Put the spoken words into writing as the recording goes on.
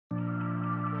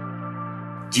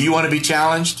Do you want to be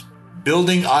challenged?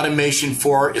 Building Automation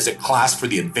 4 is a class for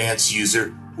the advanced user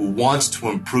who wants to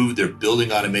improve their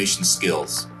building automation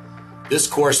skills. This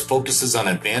course focuses on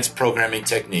advanced programming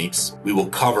techniques. We will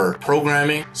cover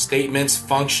programming, statements,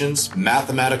 functions,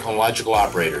 mathematical and logical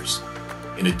operators.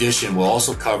 In addition, we'll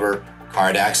also cover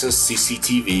card access,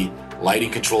 CCTV,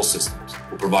 lighting control systems.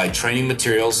 We'll provide training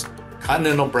materials,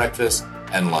 continental breakfast,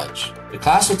 and lunch. The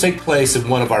class will take place in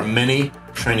one of our many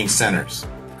training centers.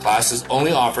 The class is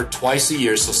only offered twice a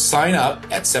year, so sign up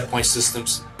at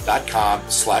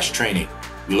setpointsystems.com/training.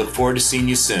 We look forward to seeing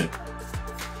you soon.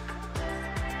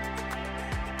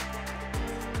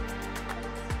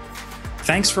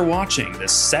 Thanks for watching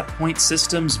this SETPOINT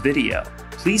Systems video.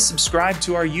 Please subscribe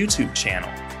to our YouTube channel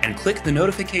and click the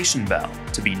notification bell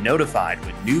to be notified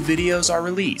when new videos are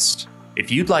released.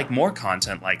 If you'd like more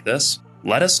content like this,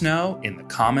 let us know in the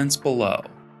comments below.